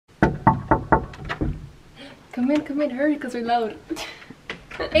Come in, hurry, because we're loud.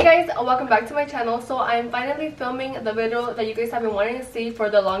 Hey guys, welcome back to my channel. So I'm finally filming the video that you guys have been wanting to see for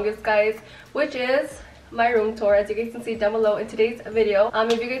the longest, guys, which is my room tour, as you guys can see down below in today's video.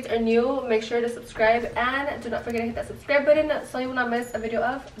 If you guys are new, make sure to subscribe and do not forget to hit that subscribe button so you will not miss a video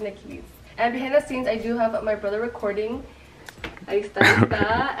of Nikki's. And behind the scenes, I do have my brother recording. Ahí está,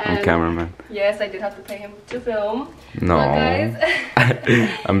 and cameraman. Yes, I did have to pay him to film. No, but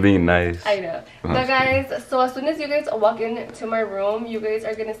guys, I'm being nice. I know. But guys, so as soon as you guys walk into my room, you guys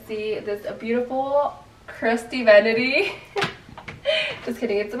are gonna see this beautiful crusty vanity. Just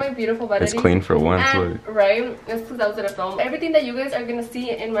kidding, it's my beautiful vanity. It's clean for once, right? It's because I was gonna film. Everything that you guys are gonna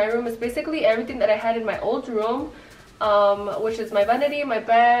see in my room is basically everything that I had in my old room, which is my vanity, my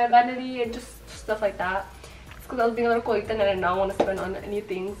bed, vanity, and just stuff like that. Because I was being a little coita and I did not want to spend on any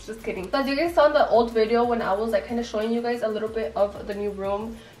things. Just kidding. So as you guys saw in the old video when I was like kind of showing you guys a little bit of the new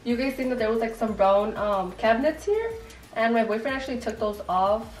room, you guys seen that there was like some brown cabinets here, and my boyfriend actually took those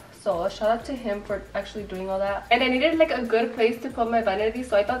off. So shout out to him for actually doing all that. And I needed like a good place to put my vanity,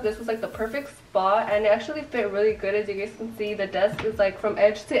 so I thought this was like the perfect spot, and it actually fit really good. As you guys can see, the desk is like from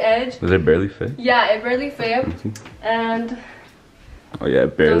edge to edge. Does it barely fit? Yeah, it barely fit. And oh yeah,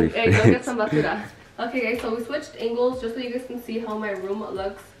 it barely fit. Hey, go get some basura. Okay guys, so we switched angles just so you guys can see how my room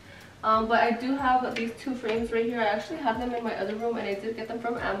looks. But I do have these two frames right here. I actually had them in my other room and I did get them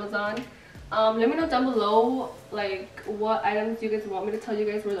from Amazon. Let me know down below like what items you guys want me to tell you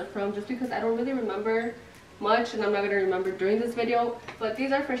guys where they're from, just because I don't really remember much and I'm not going to remember during this video. But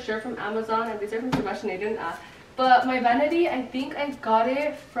these are for sure from Amazon, and these are from Sebastian Aiden. But my vanity, I think I got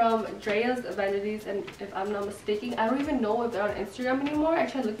it from Drea's Vanities, and if I'm not mistaken, I don't even know if they're on Instagram anymore. I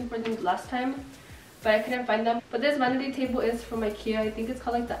tried looking for them last time, but I couldn't find them. But this vanity table is from IKEA. I think it's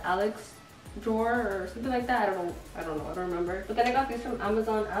called like the Alex drawer or something like that. I don't remember. But then I got these from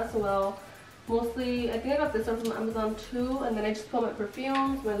Amazon as well. Mostly, I think I got this one from Amazon too. And then I just put my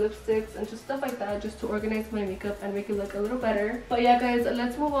perfumes, my lipsticks, and just stuff like that, just to organize my makeup and make it look a little better. But yeah guys,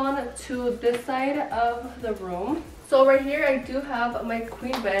 let's move on to this side of the room. So right here I do have my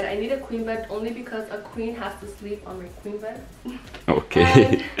queen bed. I need a queen bed only because a queen has to sleep on my queen bed.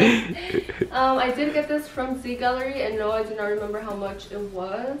 Okay. I did get this from Z Gallery, and no, I do not remember how much it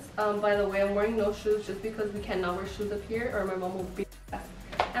was. By the way, I'm wearing no shoes just because we cannot wear shoes up here or my mom will beat us.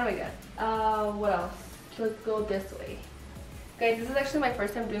 Anyway guys, what else? Let's go this way. Guys, this is actually my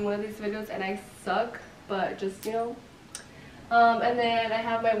first time doing one of these videos and I suck, but just, you know. And then I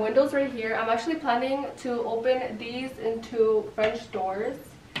have my windows right here. I'm actually planning to open these into French doors,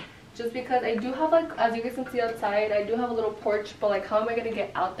 just because I do have, like, as you guys can see outside, I do have a little porch, but like, how am I gonna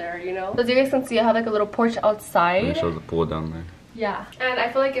get out there, you know? So as you guys can see, I have like a little porch outside. It shows the pool down there. Yeah, and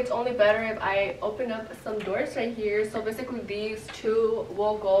I feel like it's only better if I open up some doors right here. So basically these two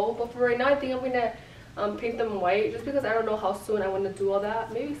will go, but for right now I think I'm gonna paint them white, just because I don't know how soon I want to do all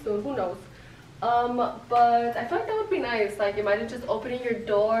that. Maybe soon, who knows. But I feel like that would be nice. Like, imagine just opening your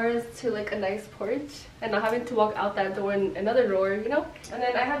doors to like a nice porch and not having to walk out that door in another door, you know. And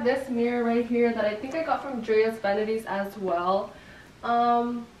then I have this mirror right here that I think I got from Drea's Vanities as well.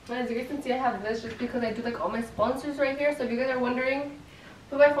 As you guys can see, I have this just because I do like all my sponsors right here. So if you guys are wondering,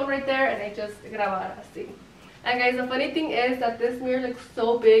 put my phone right there and I just grabar así. And guys, the funny thing is that this mirror looks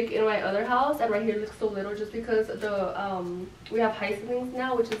so big in my other house, and right here looks so little, just because the we have high ceilings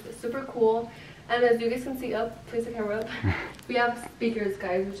now, which is super cool. And as you guys can see up, place the camera up, we have speakers,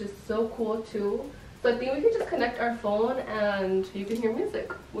 guys, which is so cool too. So I think we can just connect our phone and you can hear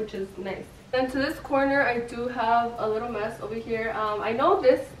music, which is nice. And to this corner, I do have a little mess over here. I know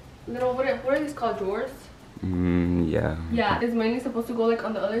this little, what are these called, drawers? Yeah. Yeah, it's mainly supposed to go like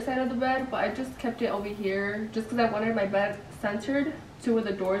on the other side of the bed, but I just kept it over here just because I wanted my bed centered to where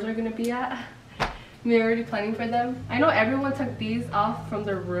the doors are going to be at. We're already planning for them. I know everyone took these off from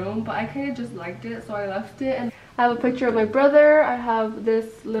their room, but I kind of just liked it, so I left it. And I have a picture of my brother. I have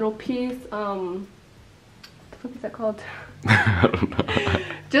this little piece, what the fuck is that called? I don't know.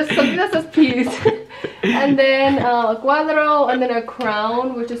 Just something that says peace. And then a cuadro, and then a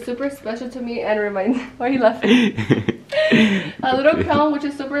crown, which is super special to me and reminds, why are you laughing? A little crown which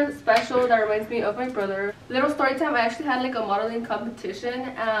is super special that reminds me of my brother. Little story time, I actually had like a modeling competition,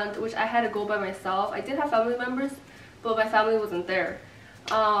 and which I had to go by myself. I did have family members, but my family wasn't there.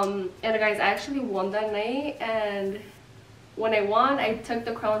 And guys, I actually won that night, and when I won, I took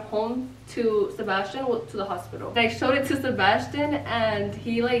the crown home to Sebastian, to the hospital. And I showed it to Sebastian and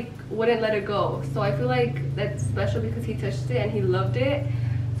he like wouldn't let it go. So I feel like that's special because he touched it and he loved it.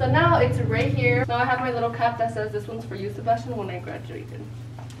 So now it's right here. Now I have my little cap that says this one's for you, Sebastian, when I graduated.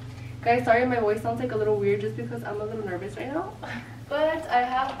 Guys, sorry my voice sounds like a little weird just because I'm a little nervous right now. But I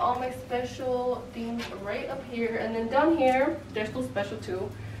have all my special things right up here, and then down here they're still special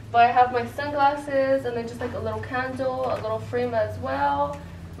too. But I have my sunglasses, and then just like a little candle, a little frame as well.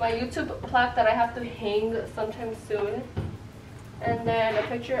 My YouTube plaque that I have to hang sometime soon. And then a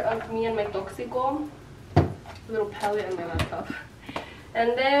picture of me and my Toxico. A little palette and my laptop.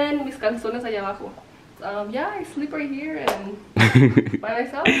 And then mis canciones allá abajo. Yeah, I sleep right here and by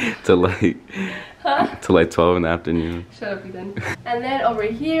myself. Till like, till like 12 in the afternoon. Shut up, Ethan. And then over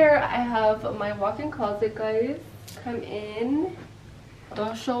here, I have my walk-in closet, guys. Come in.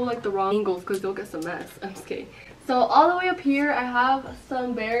 Don't show like the wrong angles because they'll get some mess. I'm just kidding. So all the way up here, I have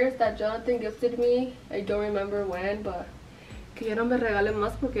some bears that Jonathan gifted me. I don't remember when, but que ya no me regalen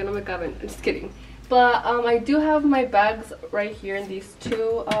más porque ya no me caben. I'm just kidding. But I do have my bags right here in these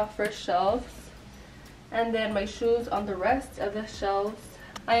two first shelves. And then my shoes on the rest of the shelves.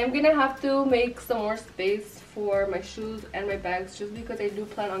 I am gonna have to make some more space for my shoes and my bags just because I do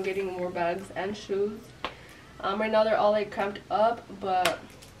plan on getting more bags and shoes. Right now they're all like cramped up, but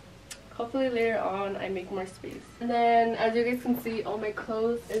hopefully later on I make more space. And then as you guys can see, all my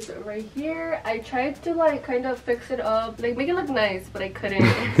clothes is right here. I tried to like kind of fix it up, like make it look nice, but I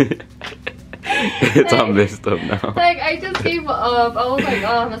couldn't. It's all messed up now. Like I just gave up. I was like,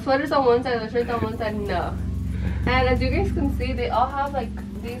 oh, the sweater's on one side, the shirt's on one side, no. And as you guys can see, they all have like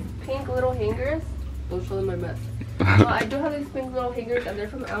these pink little hangers. Don't show them my mess. I do have these pink little hangers and they're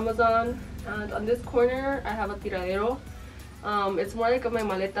from Amazon. And on this corner, I have a tiradero. It's more like of my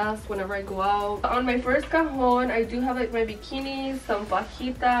maletas whenever I go out. On my first cajon, I do have like my bikinis, some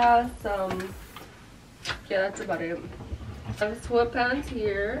fajitas, some... Yeah, that's about it. I have sweatpants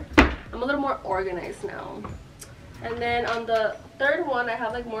here. I'm a little more organized now. And then on the third one, I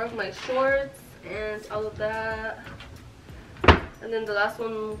have like more of my shorts and all of that. And then the last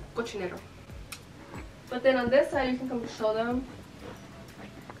one, cochinero. But then on this side, you can come show them.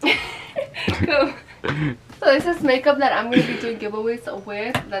 Cool. So this is makeup that I'm going to be doing giveaways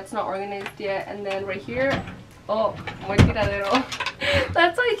with. That's not organized yet. And then right here, oh, more tiradero.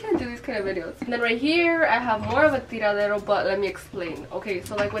 That's why I can't do these kind of videos. And then right here, I have more of a tiradero, but let me explain. Okay,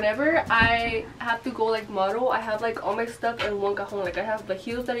 so like whenever I have to go like model, I have like all my stuff in one cajon. Like I have the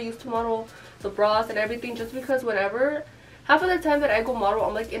heels that I used to model, the bras and everything, just because whenever, half of the time that I go model,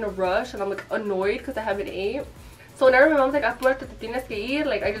 I'm like in a rush and I'm like annoyed because I haven't ate. So whenever my mom's like, apúrate, te tienes que ir,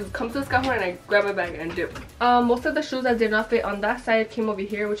 like I just come to this cajon and I grab my bag and dip. Most of the shoes that did not fit on that side came over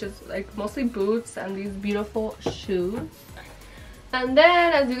here, which is like mostly boots and these beautiful shoes. And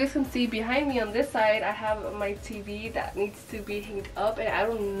then as you guys can see behind me on this side, I have my TV that needs to be hanged up, and I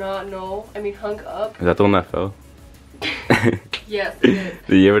do not know, I mean hung up. Is that the one that fell? Yes, it is.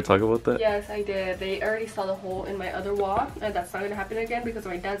 Did you ever talk about that? Yes, I did. They already saw the hole in my other wall, and that's not going to happen again because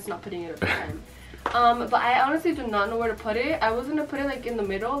my dad's not putting it up again. But I honestly do not know where to put it. I was going to put it like in the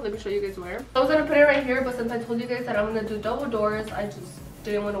middle. Let me show you guys where. I was going to put it right here, but since I told you guys that I'm going to do double doors, I just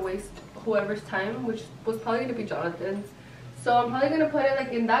didn't want to waste whoever's time, which was probably going to be Jonathan's. So I'm probably going to put it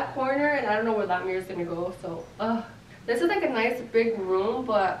like in that corner, and I don't know where that mirror is going to go. So this is like a nice big room,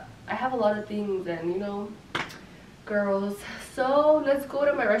 but I have a lot of things and you know, girls. So let's go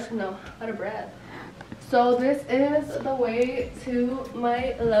to my restroom now. Out of breath. So this is the way to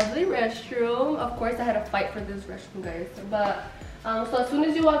my lovely restroom. Of course I had to fight for this restroom, guys. But so as soon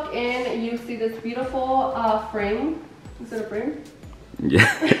as you walk in, you see this beautiful frame. Is it a frame?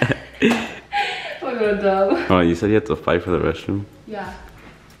 Yeah. I'm gonna dumb. Oh, you said you had to fight for the restroom? Yeah.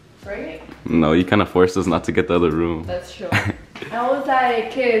 Right? No, you kind of forced us not to get the other room. That's true. I was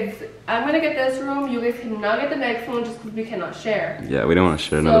like, kids, I'm gonna get this room. You guys cannot get the next one just because we cannot share. Yeah, we don't want to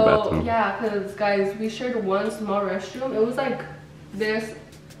share another bathroom. Yeah, because guys, we shared one small restroom. It was like this,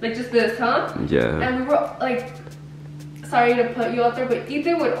 like just this, huh? Yeah. And we were like, sorry to put you out there, but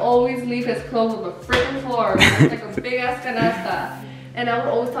Ethan would always leave his clothes on the freaking floor. It was like a big ass canasta. And I would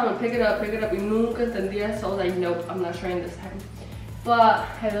always tell him, pick it up, y nunca entendía. So I was like, nope, I'm not sharing this time. But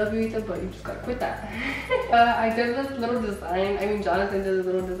I love you, Ethan, but you just gotta quit that. I did this little design. I mean, Jonathan did a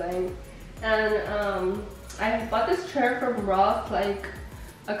little design. And I bought this chair from Ross like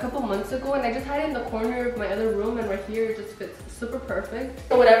a couple months ago, and I just had it in the corner of my other room, and right here it just fits super perfect.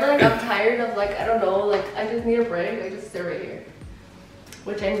 So whenever like I'm tired of like, I don't know, like I just need a break, I just sit right here.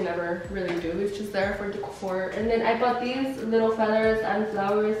 Which I never really do. It's just there for decor. And then I bought these little feathers and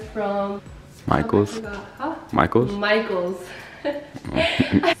flowers from Michael's. Huh? Michael's? Michael's.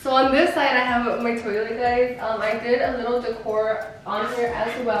 So on this side I have my toilet, guys. I did a little decor on here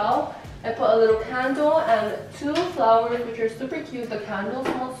as well. I put a little candle and 2 flowers, which are super cute. The candle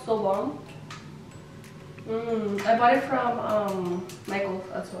smells so bomb. I bought it from Michael's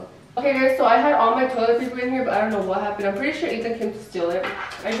as well. Okay guys, so I had all my toilet paper in here, but I don't know what happened. I'm pretty sure Ethan came to steal it.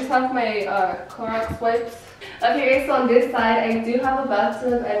 I just have my Clorox wipes. Okay guys, so on this side, I do have a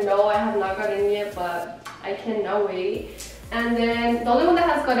bathtub, and no, I have not got in yet, but I cannot wait. And then the only one that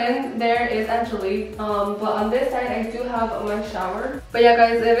has got in there is Angelique. But on this side, I do have my shower. But yeah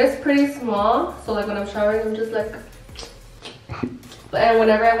guys, it is pretty small. So like when I'm showering, I'm just like... And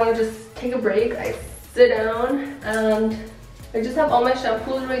whenever I want to just take a break, I sit down and I just have all my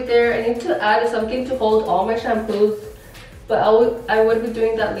shampoos right there. I need to add something to hold all my shampoos, but I would be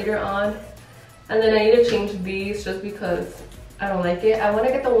doing that later on. And then I need to change these just because I don't like it. I want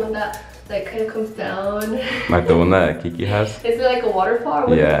to get the one that like kind of comes down. Like the one that Kiki has? Is it like a waterfall?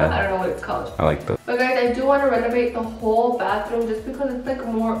 What yeah. I don't know what it's called. I like that. But guys, I do want to renovate the whole bathroom just because it's like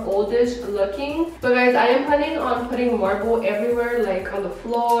more oldish looking. But guys, I am planning on putting marble everywhere, like on the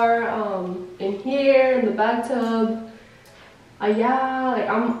floor, in here, in the bathtub. Yeah, like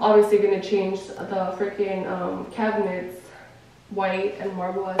I'm obviously gonna change the freaking cabinets white and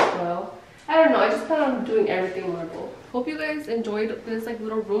marble as well. I don't know, I just plan on doing everything marble. Hope you guys enjoyed this like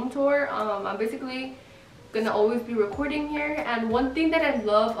little room tour. I'm basically gonna always be recording here, and one thing that I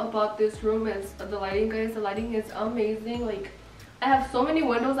love about this room is the lighting, guys. The lighting is amazing. Like I have so many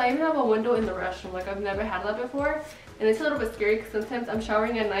windows. I even have a window in the restroom. Like I've never had that before, and it's a little bit scary because sometimes I'm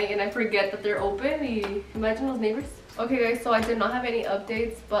showering at night and I forget that they're open. Imagine those neighbors. Okay guys, so I did not have any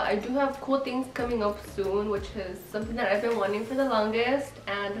updates, but I do have cool things coming up soon, which is something that I've been wanting for the longest,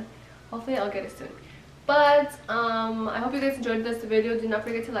 and hopefully I'll get it soon. But I hope you guys enjoyed this video. Do not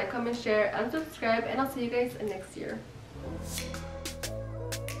forget to like, comment, share, and subscribe, and I'll see you guys next year.